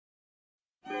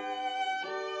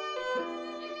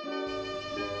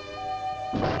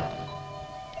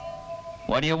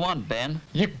What do you want, Ben?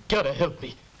 You gotta help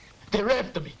me. They're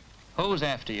after me. Who's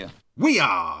after you? We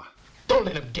are! Don't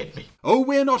let them get me. Oh,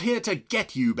 we're not here to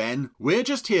get you, Ben. We're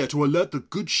just here to alert the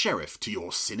good sheriff to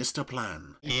your sinister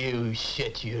plan. You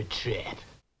shut your trap.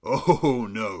 Oh,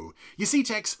 no. You see,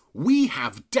 Tex, we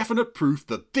have definite proof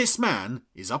that this man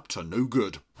is up to no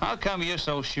good. How come you're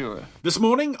so sure? This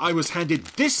morning, I was handed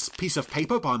this piece of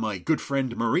paper by my good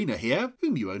friend Marina here,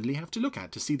 whom you only have to look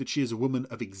at to see that she is a woman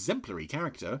of exemplary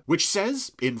character, which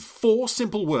says, in 4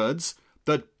 simple words,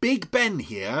 that Big Ben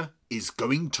here is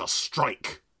going to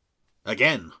strike.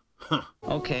 Again. Huh.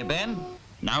 Okay, Ben.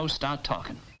 Now start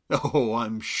talking. Oh,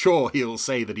 I'm sure he'll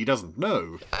say that he doesn't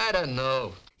know. I don't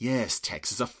know. Yes,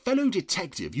 Tex, as a fellow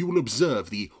detective, you will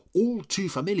observe the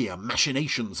all-too-familiar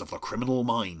machinations of the criminal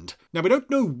mind. Now, we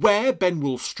don't know where Ben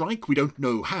will strike, we don't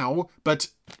know how, but,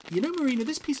 you know, Marina,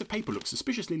 this piece of paper looks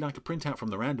suspiciously like a printout from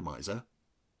the randomizer.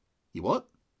 You what?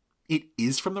 It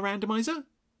is from the randomizer?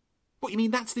 What, you mean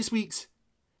that's this week's?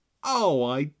 Oh,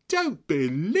 I don't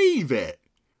believe it!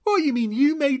 What, you mean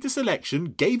you made the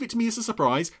selection, gave it to me as a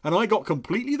surprise, and I got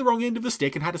completely the wrong end of the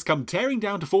stick and had us come tearing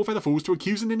down to Four Feather Falls to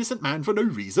accuse an innocent man for no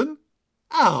reason?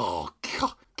 Oh,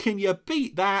 God, can you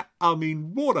beat that? I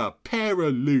mean, what a pair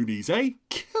of loonies, eh?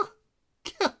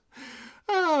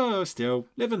 Oh, still,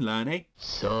 live and learn, eh?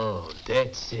 So,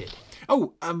 that's it.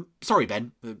 Oh, sorry,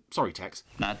 Ben. Sorry, Tex.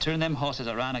 Now turn them horses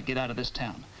around and get out of this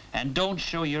town. And don't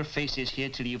show your faces here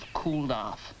till you've cooled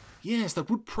off. Yes, that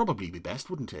would probably be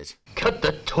best, wouldn't it? Cut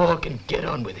the talk and get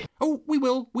on with it. Oh, we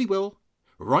will.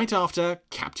 Right after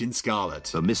Captain Scarlet.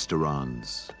 The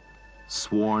Mysterons,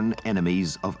 sworn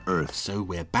enemies of Earth. So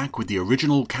we're back with the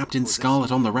original Captain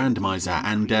Scarlet on the randomizer,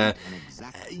 and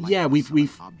yeah,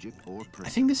 we've. I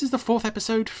think this is the 4th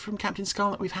episode from Captain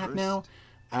Scarlet we've had now.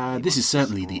 This is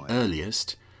certainly the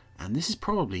earliest, and this is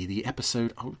probably the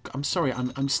episode. Oh, I'm sorry,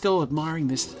 I'm still admiring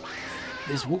this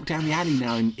walk down the alley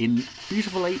now in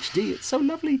beautiful HD. It's so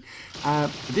lovely.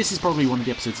 This is probably one of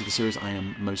the episodes of the series I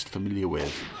am most familiar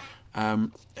with.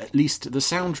 At least the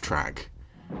soundtrack.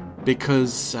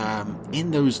 Because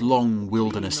in those long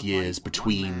wilderness years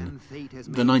between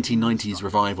the 1990s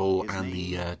revival and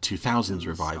the 2000s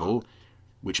revival,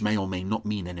 which may or may not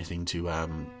mean anything to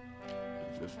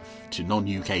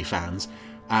non-UK fans,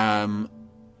 I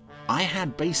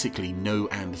had basically no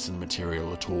Anderson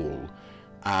material at all.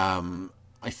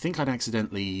 I think I'd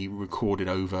accidentally recorded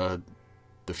over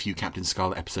the few Captain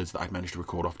Scarlet episodes that I'd managed to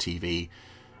record off TV.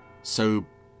 So,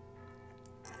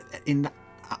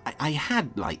 I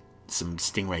had like some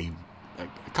Stingray,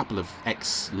 a couple of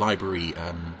ex-library,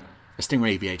 a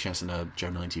Stingray VHS and a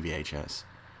Joe 90 VHS.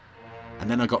 And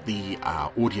then I got the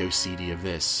audio CD of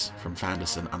this from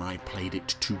Fanderson, and I played it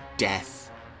to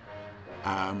death.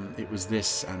 It was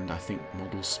this and I think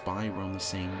Model Spy were on the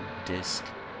same disc.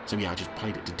 So yeah, I just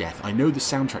played it to death. I know the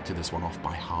soundtrack to this one off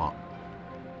by heart.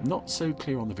 Not so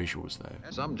clear on the visuals, though.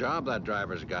 Some job that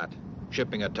driver's got,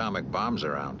 shipping atomic bombs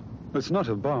around. It's not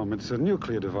a bomb, it's a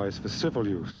nuclear device for civil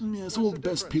use. Yes, all the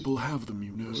best people have them,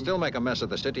 you know. Still make a mess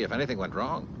of the city if anything went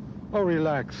wrong. Oh,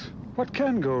 relax. What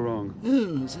can go wrong?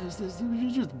 It's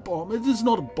just a bomb. It is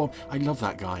not a bomb. I love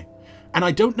that guy. And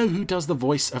I don't know who does the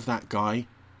voice of that guy,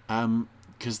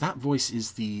 because that voice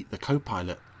is the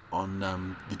co-pilot on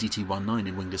the DT-19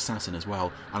 in Winged Assassin as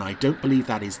well, and I don't believe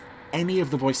that is any of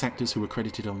the voice actors who were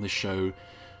credited on this show,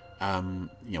 on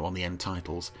the end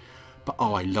titles. But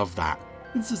oh, I love that.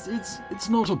 It's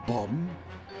not a bomb.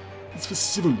 It's for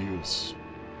civil use.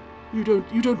 You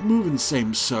don't move in the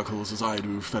same circles as I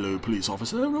do, fellow police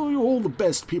officer. All the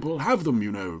best people have them,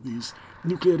 you know. These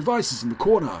nuclear devices in the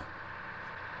corner.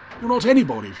 You're not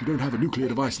anybody if you don't have a nuclear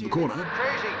device in the corner.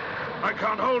 Crazy! I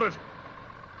can't hold it.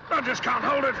 I just can't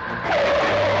hold it.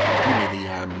 Anyway,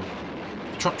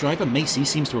 the truck driver, Macy,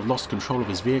 seems to have lost control of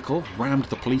his vehicle, rammed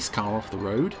the police car off the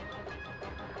road.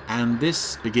 And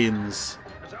this begins...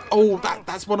 Oh,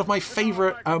 that's one of my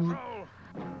favourite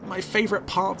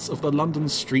parts of the London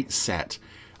street set.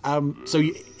 So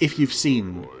if you've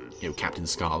seen Captain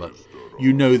Scarlet,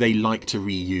 you know they like to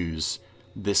reuse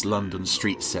this London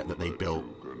street set that they built.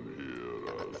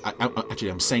 Actually,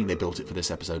 I'm saying they built it for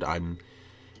this episode. I'm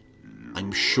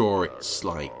sure it's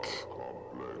like...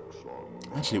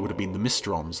 Actually, it would have been the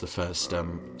Mysterons, the first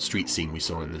street scene we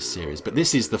saw in this series. But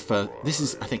this is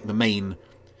I think, the main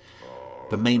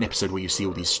episode where you see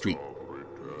all these street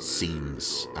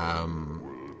scenes. And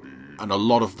a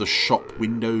lot of the shop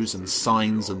windows and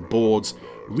signs and boards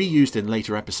reused in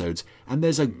later episodes. And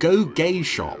there's a Go Gay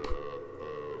shop.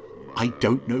 I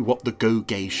don't know what the Go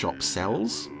Gay shop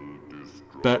sells,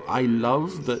 but I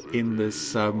love that in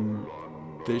this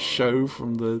this show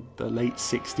from the late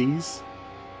 60s,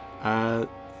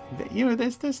 You know,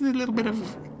 there's a little bit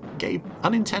of gay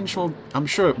unintentional. I'm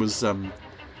sure it was. I'm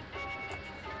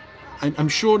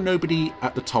sure nobody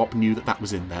at the top knew that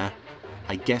was in there.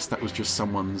 I guess that was just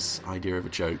someone's idea of a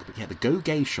joke. But yeah, the Go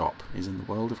Gay shop is in the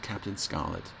world of Captain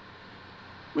Scarlet,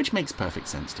 which makes perfect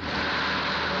sense to me.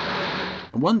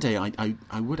 And one day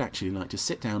I would actually like to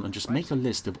sit down and just make a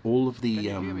list of all of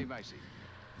the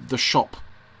shop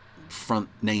front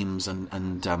names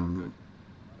and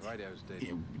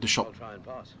the shop,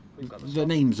 the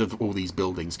names of all these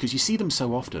buildings, because you see them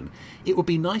so often. It would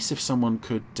be nice if someone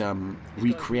could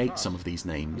recreate some of these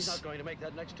names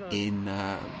in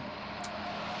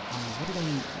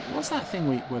what's that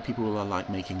thing where people are like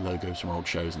making logos from old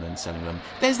shows and then selling them?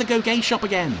 There's the Go Gay shop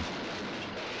again.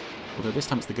 Although this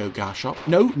time it's the Go Ga shop.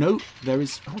 No,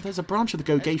 there's a branch of the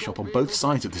Go Gay shop on both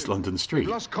sides of this London street.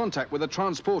 We've lost contact with a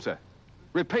transporter.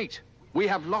 Repeat, we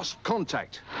have lost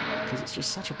contact. Because it's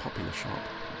just such a popular shop.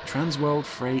 Transworld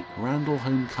Freight, Randall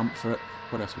Home Comfort.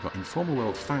 What else we've got? Informal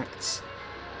World Facts.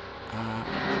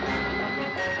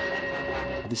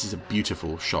 This is a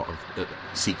beautiful shot of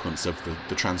sequence of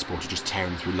the transporter just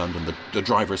tearing through London. The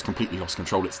driver has completely lost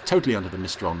control. It's totally under the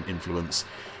Mysteron influence.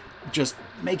 Just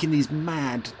making these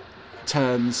mad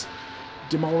turns,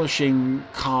 demolishing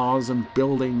cars and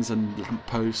buildings and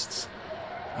lampposts.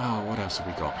 Oh, what else have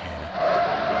we got here?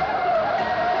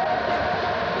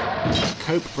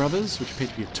 Cope Brothers, which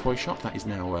appeared to be a toy shop. That is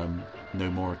now no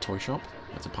more a toy shop.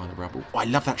 That's a pile of rubble. Oh, I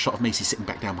love that shot of Macy sitting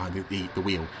back down behind the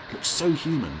wheel. It looks so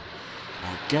human.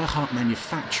 Gerhardt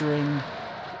Manufacturing.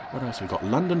 What else have we got?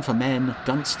 London for Men,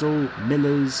 Dunstall,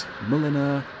 Millers,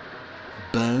 Mulliner,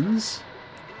 Burns.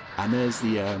 And there's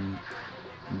the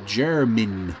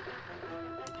German.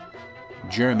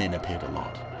 German appeared a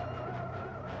lot.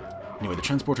 Anyway, the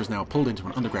transporter is now pulled into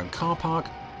an underground car park.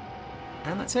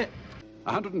 And that's it.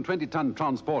 A 120-ton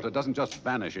transporter doesn't just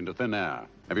vanish into thin air.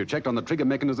 Have you checked on the trigger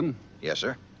mechanism? Yes,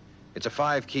 sir. It's a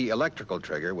 5-key electrical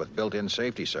trigger with built-in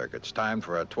safety circuits, timed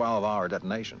for a 12-hour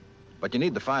detonation. But you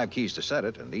need the 5 keys to set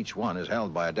it, and each one is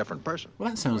held by a different person. Well,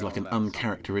 that sounds like an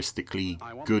uncharacteristically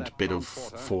good bit of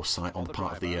foresight on the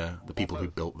part of the people who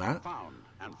built that.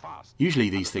 Usually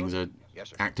these things are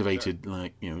activated,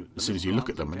 like, you know, as soon as you look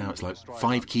at them, and now it's like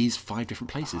 5 keys, 5 different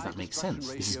places. That makes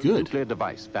sense. This is good. Nuclear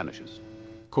device vanishes.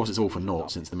 Of course, it's all for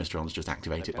naught, since the Mysterons just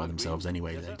activate it by themselves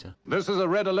anyway later. This is a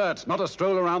red alert, not a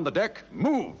stroll around the deck.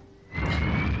 Move!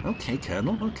 Okay,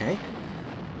 Colonel, okay.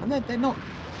 And they're not...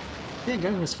 They're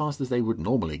going as fast as they would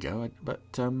normally go, but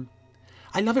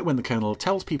I love it when the Colonel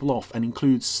tells people off and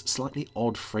includes slightly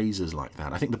odd phrases like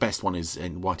that. I think the best one is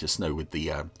in White as Snow with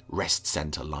the rest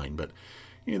centre line, but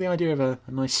you know, the idea of a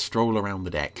nice stroll around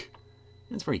the deck,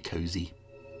 it's very cosy.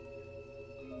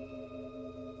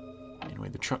 Anyway,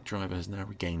 the truck driver has now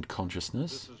regained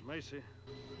consciousness. This is Macy.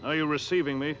 Are you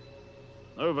receiving me?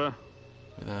 Over.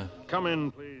 With a Come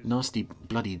in, please. nasty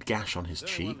bloodied gash on his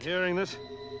cheek. Hearing this?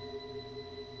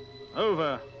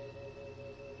 Over.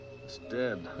 It's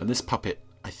dead. And this puppet,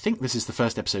 I think this is the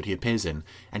first episode he appears in,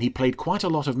 and he played quite a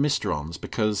lot of Mysterons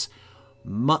because,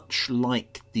 much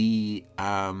like the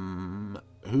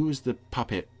who was the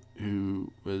puppet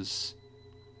who was...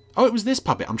 Oh, it was this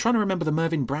puppet. I'm trying to remember the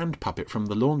Mervyn Brand puppet from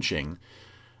the launching.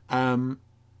 So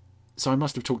I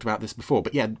must have talked about this before.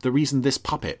 But yeah, the reason this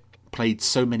puppet played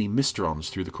so many Mysterons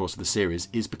through the course of the series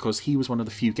is because he was one of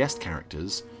the few guest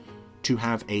characters to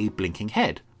have a blinking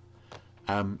head,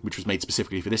 which was made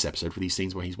specifically for this episode, for these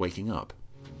scenes where he's waking up.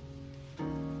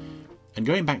 And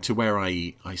going back to where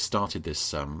I started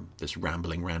this this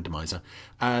rambling randomizer,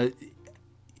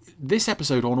 this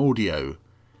episode on audio,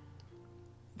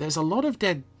 there's a lot of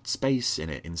dead space in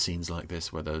it in scenes like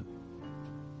this where the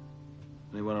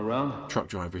Anyone around? truck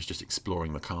driver is just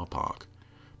exploring the car park.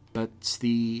 But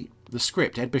the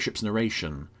script, Ed Bishop's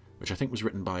narration, which I think was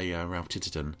written by Ralph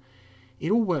Titterton,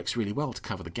 it all works really well to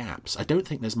cover the gaps. I don't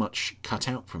think there's much cut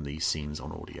out from these scenes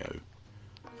on audio.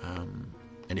 And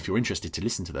if you're interested to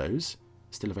listen to those,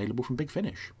 still available from Big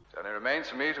Finish. Then it remains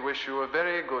for me to wish you a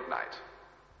very good night.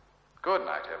 Good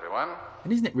night, everyone.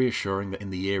 And isn't it reassuring that in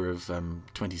the year of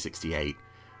 2068,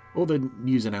 all the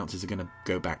news announcers are going to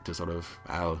go back to sort of,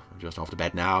 well, I'm just off to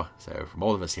bed now, so from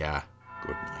all of us here,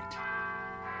 good night.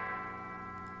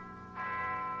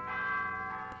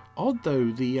 Odd though,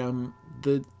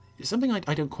 the something I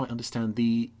don't quite understand.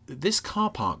 This car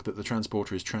park that the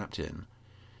transporter is trapped in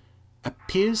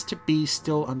appears to be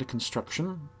still under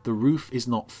construction. The roof is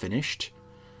not finished,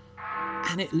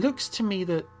 and it looks to me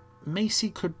that Macy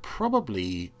could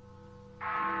probably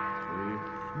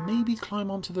maybe climb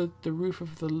onto the roof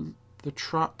of the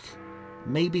truck,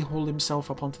 maybe haul himself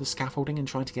up onto the scaffolding and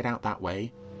try to get out that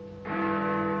way.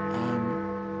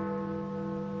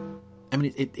 I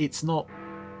mean, it's not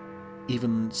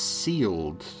even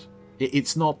sealed.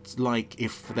 It's not like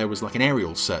if there was like an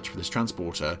aerial search for this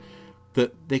transporter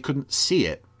that they couldn't see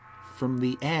it from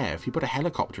the air. If you put a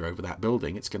helicopter over that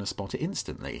building, it's going to spot it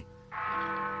instantly.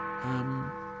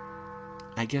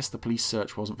 I guess the police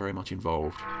search wasn't very much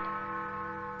involved.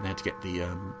 They had to get the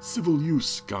civil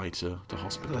use guy to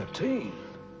hospital. 13.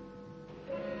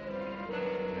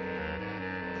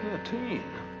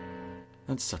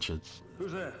 That's such a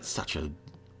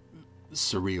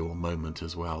surreal moment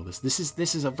as well.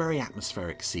 This is a very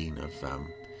atmospheric scene of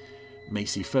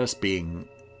Macy first being,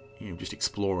 just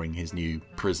exploring his new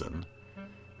prison,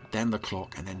 then the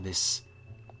clock, and then this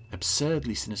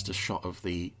absurdly sinister shot of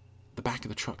the back of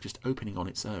the truck just opening on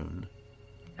its own.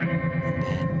 And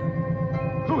then...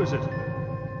 Who is it?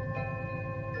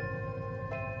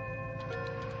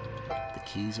 The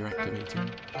keys are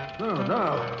activating.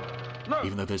 No.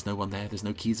 Even though there's no one there, there's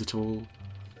no keys at all.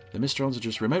 The Mysterons are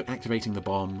just remote activating the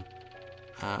bomb.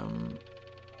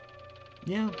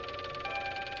 Yeah.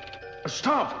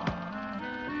 Stop!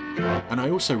 And I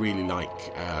also really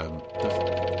like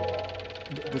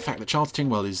the fact that Charles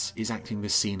Tingwell is acting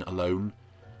this scene alone.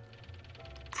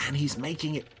 And he's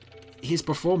making it... His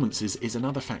performance is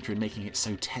another factor in making it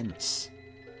so tense.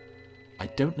 I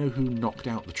don't know who knocked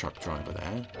out the truck driver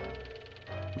there.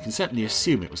 We can certainly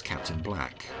assume it was Captain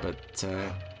Black, but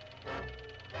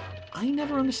I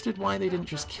never understood why they didn't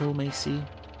just kill Macy.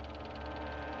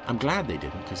 I'm glad they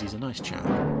didn't, because he's a nice chap.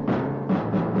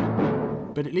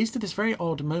 But it leads to this very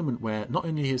odd moment where not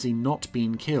only has he not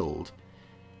been killed,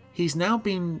 he's now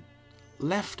been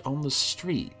left on the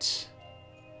street,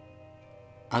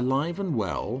 alive and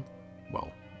well,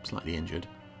 slightly injured,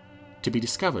 to be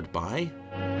discovered by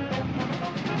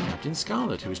Captain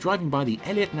Scarlet, who is driving by the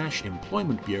Elliot Nash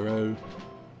Employment Bureau.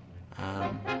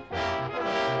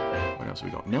 What else have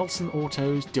we got? Nelson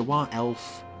Autos, Dewar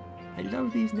Elf. I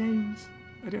love these names.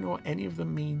 I don't know what any of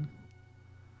them mean.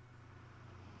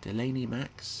 Delaney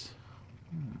Max.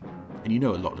 And a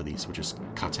lot of these were just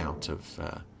cut out of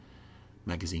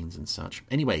magazines and such.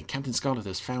 Anyway, Captain Scarlet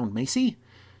has found Macy,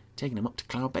 taking him up to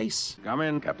Cloud Base. Come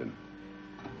in, Captain.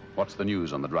 What's the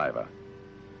news on the driver?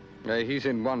 He's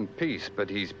in one piece, but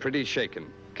he's pretty shaken.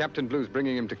 Captain Blue's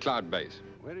bringing him to Cloud Base.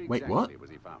 Wait, what? Was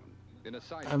he found? In a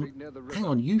side street near the river. Hang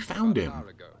on, you found him?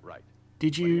 Right.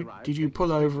 Did you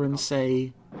pull over and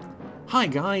say, "Hi,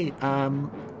 guy,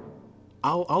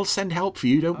 I'll send help for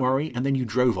you, don't worry," and then you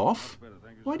drove off?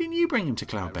 Why didn't you bring him to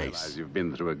Cloud Base? I realize you've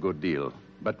been through a good deal,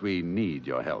 but we need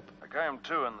your help. I came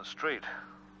to in the street.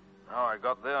 How I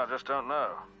got there, I just don't know.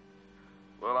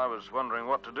 Well, I was wondering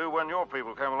what to do when your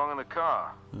people came along in the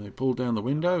car. They pulled down the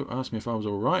window, asked me if I was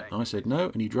all right. I said no,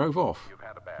 and he drove off.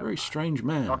 Very strange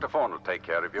man. Dr. Fawn will take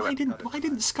care of you. Why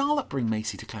didn't Scarlet bring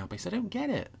Macy to Cloud Base? I don't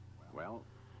get it. Well,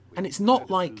 and it's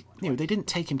not like, they didn't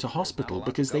take him to hospital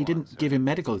because they didn't give him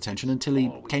medical attention until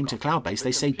he came to Cloud Base.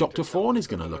 They say Dr. Fawn is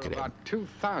going to look at him. About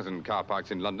 2,000 car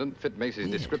parks in London fit Macy's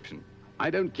description.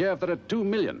 I don't care if there are 2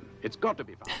 million. It's got to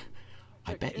be found.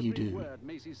 I bet you do.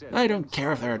 I don't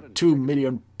care if there are 2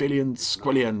 million billion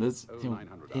squillion.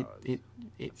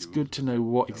 It's good to know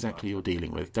what exactly you're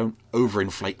dealing with. Don't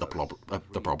overinflate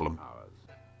the problem.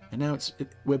 And now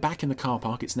we're back in the car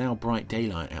park. It's now bright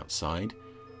daylight outside.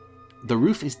 The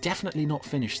roof is definitely not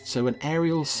finished, so an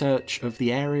aerial search of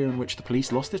the area in which the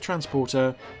police lost the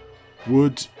transporter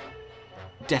would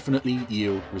definitely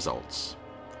yield results.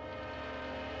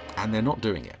 And they're not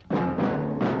doing it.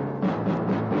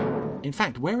 In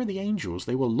fact, where are the angels?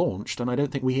 They were launched, and I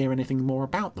don't think we hear anything more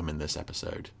about them in this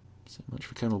episode. So much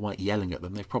for Colonel White yelling at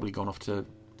them. They've probably gone off to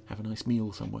have a nice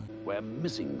meal somewhere. We're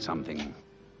missing something.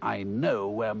 I know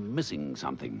we're missing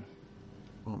something.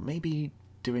 Well, maybe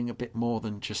doing a bit more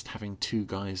than just having two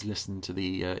guys listen to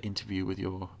the interview with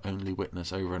your only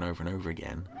witness over and over and over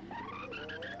again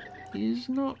is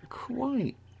not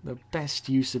quite the best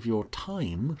use of your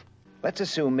time. Let's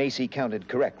assume Macy counted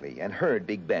correctly and heard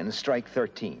Big Ben strike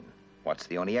 13. What's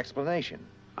the only explanation?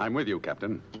 I'm with you,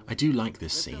 Captain. I do like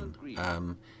this scene.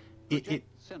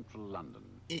 Central London.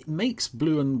 It makes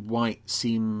Blue and White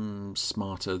seem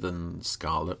smarter than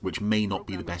Scarlet, which may not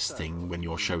be the best thing when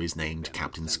your show is named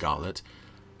Captain Scarlet.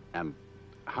 And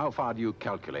how far do you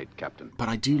calculate, Captain? But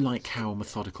I do like how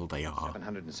methodical they are.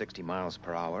 760 miles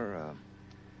per hour.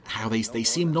 How they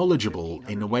seem knowledgeable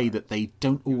in a way that they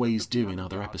don't always do in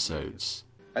other episodes.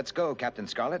 Let's go, Captain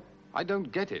Scarlet. I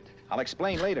don't get it. I'll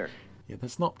explain later. Yeah,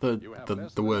 that's not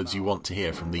the words you want to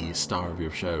hear from the star of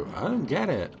your show. I don't get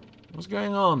it. What's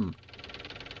going on?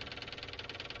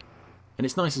 And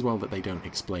it's nice as well that they don't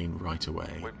explain right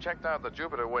away. We've checked out the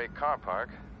Jupiter Way car park.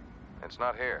 It's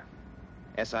not here.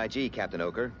 SIG, Captain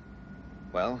Oker.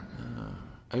 Well?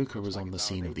 Oka was on the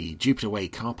scene of the Jupiter Way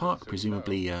car park.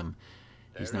 Presumably,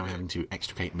 he's now having to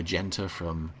extricate Magenta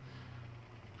from...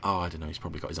 Oh, I don't know, he's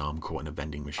probably got his arm caught in a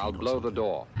vending machine. I'll blow the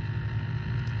door.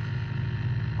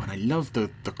 And I love the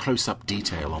close-up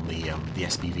detail on the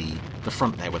SPV, the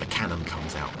front there where the cannon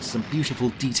comes out. There's some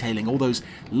beautiful detailing, all those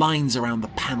lines around the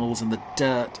panels and the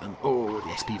dirt, and oh, the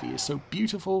SPV is so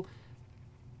beautiful.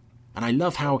 And I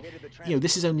love how,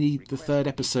 this is only the third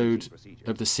episode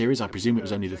of the series. I presume it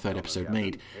was only the third episode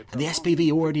made. And the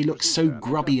SPV already looks so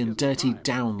grubby and dirtied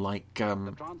down like a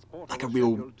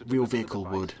real vehicle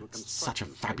would. It's such a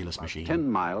fabulous machine. 10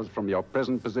 miles from your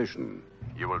present position.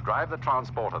 You will drive the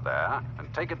transporter there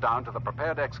and take it down to the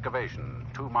prepared excavation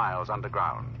 2 miles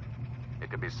underground. It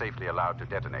can be safely allowed to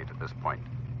detonate at this point.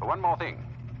 But one more thing.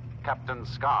 Captain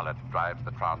Scarlet drives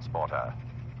the transporter.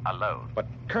 Alone. But,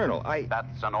 Colonel,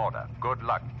 That's an order. Good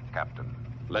luck, Captain.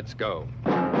 Let's go.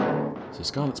 So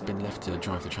Scarlet's been left to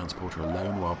drive the transporter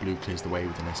alone while Blue clears the way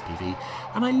with an SPV.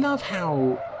 And I love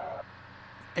how...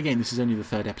 Again, this is only the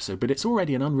third episode, but it's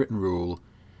already an unwritten rule.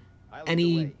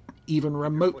 Any even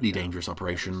remotely dangerous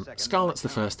operation, Scarlet's the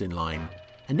first in line.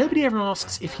 And nobody ever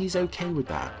asks if he's okay with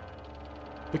that.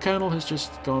 The Colonel has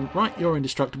just gone, right, you're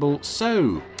indestructible,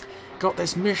 so... Got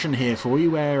this mission here for you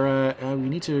where we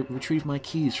need to retrieve my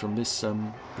keys from this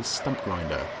stump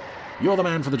grinder. You're the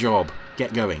man for the job.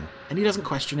 Get going. And he doesn't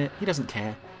question it. He doesn't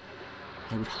care.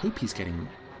 I would hope he's getting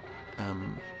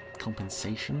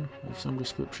compensation of some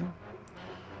description.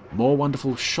 More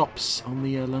wonderful shops on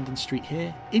the London street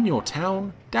here. In your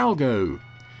town, Dalgo.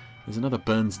 There's another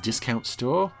Burns discount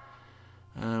store.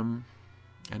 And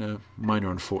a minor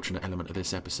unfortunate element of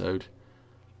this episode.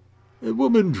 A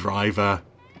woman driver.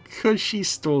 Because she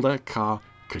stalled her car,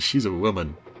 because she's a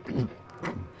woman.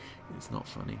 It's not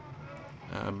funny.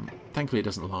 Thankfully it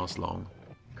doesn't last long.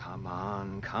 Come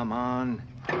on.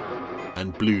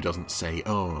 And Blue doesn't say,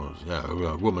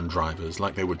 woman drivers,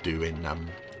 like they would do in,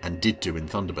 and did do in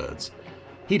Thunderbirds.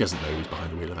 He doesn't know who's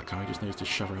behind the wheel of that car, he just knows to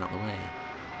shove her out the way.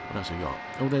 What else we got?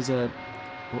 Oh, there's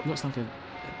what looks like a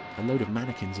load of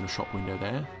mannequins in a shop window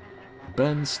there.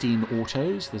 Bernstein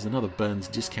Autos, there's another Burns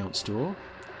discount store.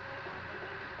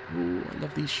 Ooh, I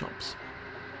love these shops.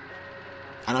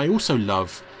 And I also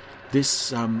love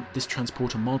this this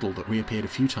transporter model that reappeared a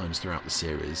few times throughout the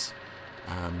series.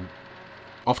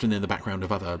 Often in the background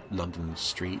of other London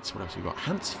streets. What else have we got?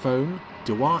 Hans Phone,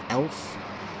 Dewar Elf,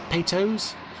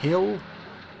 Peytos, Hill.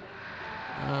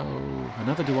 Oh,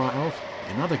 another Dewar Elf,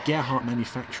 another Gerhardt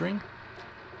Manufacturing.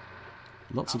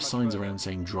 Lots of signs around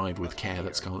saying drive with care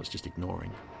that Scarlet's just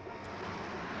ignoring.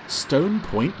 Stone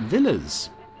Point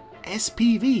Villas.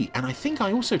 SPV, and I think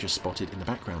I also just spotted in the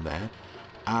background there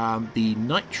the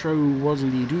Nitro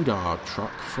Wasley Doodah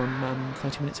truck from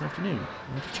 30 Minutes Afternoon.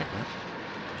 I'll have to check that.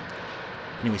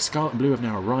 Anyway, Scarlet and Blue have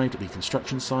now arrived at the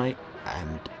construction site,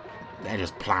 and they're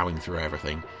just ploughing through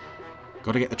everything.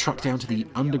 Got to get the truck down to the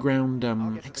underground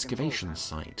excavation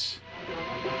site.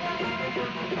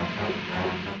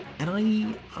 And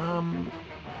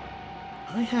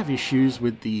I have issues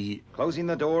with the... Closing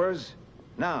the doors.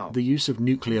 Now. The use of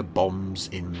nuclear bombs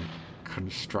in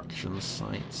construction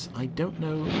sites. I don't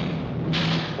know...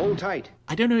 Hold tight.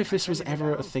 I don't know if this was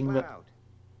ever a thing that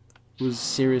was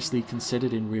seriously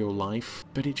considered in real life,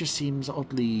 but it just seems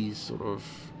oddly sort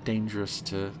of dangerous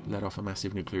to let off a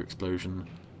massive nuclear explosion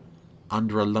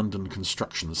under a London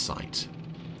construction site.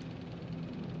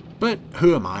 But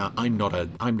who am I? I'm not a...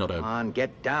 Come on,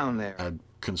 get down there. A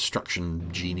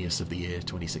construction genius of the year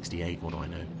 2068. What do I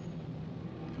know?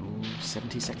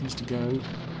 70 seconds to go.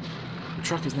 The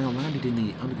truck has now landed in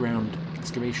the underground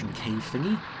excavation cave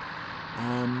thingy.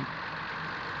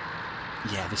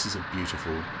 Yeah, this is a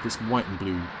beautiful... This white and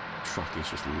blue truck is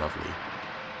just lovely.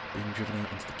 Being driven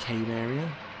out into the cave area.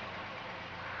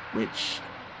 Which,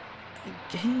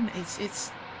 again,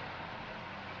 it's...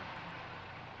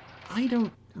 I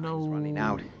don't know... Running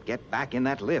out. Get back in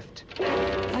that lift.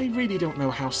 I really don't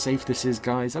know how safe this is,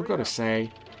 guys, I've got to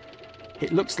say.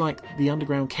 It looks like the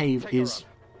underground cave is...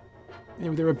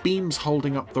 there are beams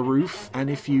holding up the roof,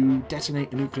 and if you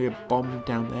detonate a nuclear bomb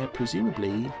down there,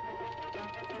 presumably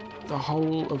the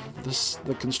whole of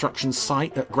the construction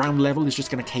site at ground level is just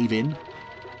going to cave in.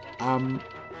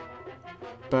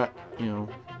 But,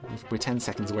 we're 10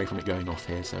 seconds away from it going off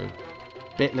here, so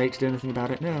a bit late to do anything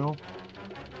about it now.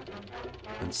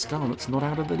 And Scarlet's not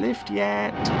out of the lift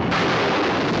yet.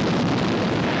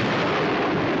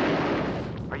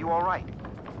 Are you all right?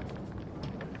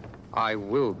 I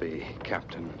will be,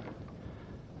 Captain.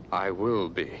 I will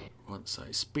be. Once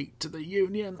I speak to the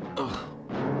Union. Ugh.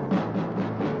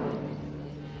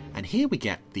 And here we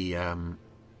get the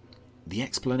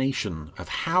explanation of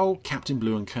how Captain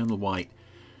Blue and Colonel White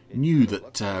knew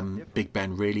that Big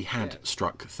Ben really had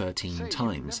struck 13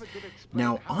 times.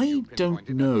 Now, I don't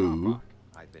know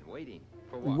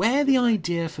where the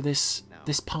idea for this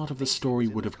part of the story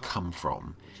would have come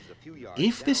from.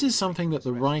 If this is something that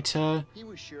the writer,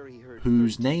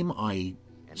 whose name I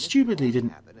stupidly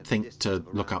didn't think to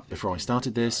look up before I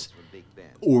started this,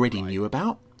 already knew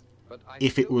about,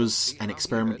 if it was an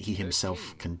experiment he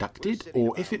himself conducted,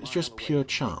 or if it was just pure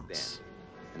chance.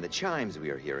 And the chimes we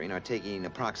are hearing are taking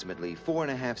approximately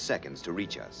 4.5 seconds to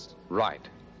reach us. Right.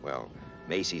 Well,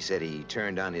 Macy said he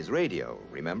turned on his radio,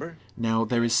 remember? Now,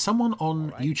 there is someone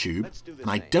on YouTube, and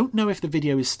I don't know if the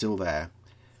video is still there,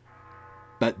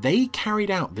 but they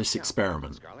carried out this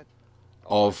experiment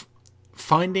of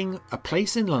finding a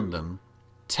place in London,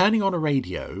 turning on a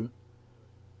radio,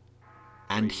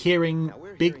 and hearing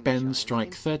Big Ben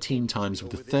strike 13 times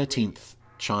with the 13th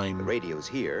chime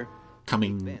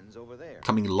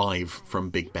coming live from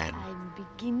Big Ben. I'm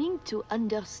beginning to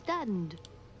understand.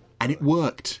 And it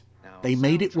worked. They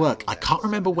made it work. I can't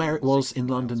remember where it was in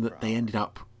London that they ended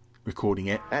up recording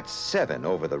it. That's 7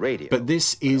 over the radio. But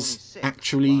this is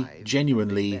actually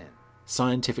genuinely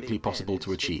scientifically possible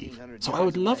to achieve. So I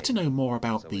would love to know more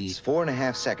about the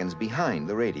 4.5 seconds behind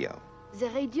the radio. The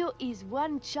radio is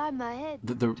 1 chime ahead.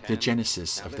 The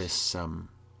genesis of this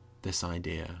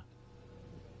idea.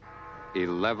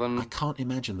 11. I can't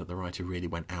imagine that the writer really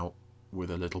went out with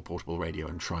a little portable radio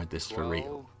and tried this for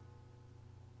real.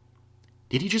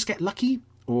 Did he just get lucky,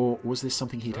 or was this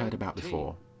something he'd heard about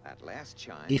before?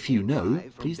 If you know,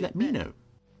 please let me know.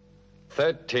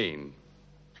 13.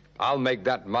 I'll make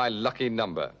that my lucky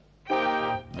number.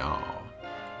 No.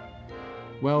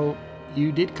 Well,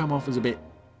 you did come off as a bit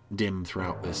dim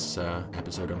throughout this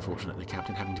episode, unfortunately,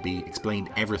 Captain, having to be explained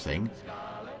everything.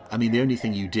 I mean, the only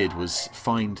thing you did was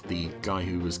find the guy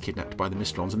who was kidnapped by the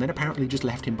Mysterons and then apparently just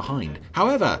left him behind.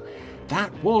 However,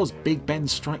 that was Big Ben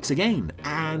Strikes Again,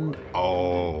 and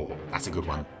oh, that's a good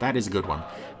one. That is a good one.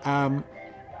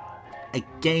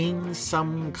 Again,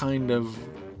 some kind of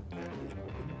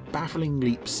baffling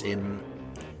leaps in...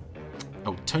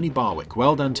 Oh, Tony Barwick.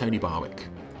 Well done, Tony Barwick,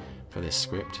 for this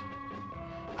script.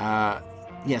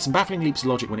 Yeah, some baffling leaps of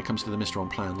logic when it comes to the Mysteron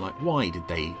plan, like why did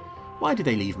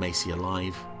they leave Macy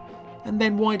alive? And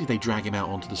then why did they drag him out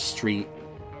onto the street?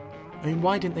 I mean,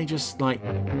 why didn't they just, like,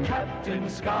 Captain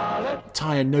Scarlet,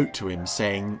 tie a note to him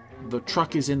saying, the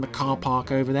truck is in the car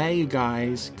park over there, you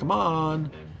guys, come on.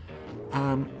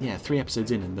 Yeah, 3 episodes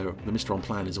in and the Mysteron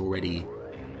plan is already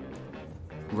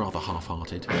rather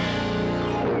half-hearted.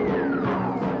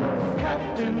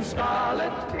 Captain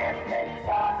Scarlet.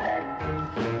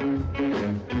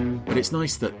 But it's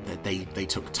nice that they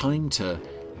took time to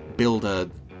build the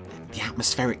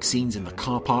atmospheric scenes in the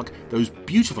car park, those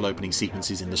beautiful opening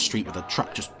sequences in the street with the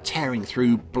truck just tearing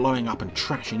through, blowing up and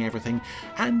trashing everything,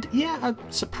 and yeah, a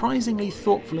surprisingly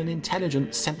thoughtful and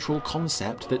intelligent central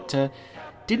concept that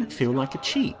didn't feel like a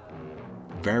cheat.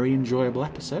 Very enjoyable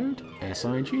episode,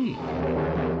 SIG.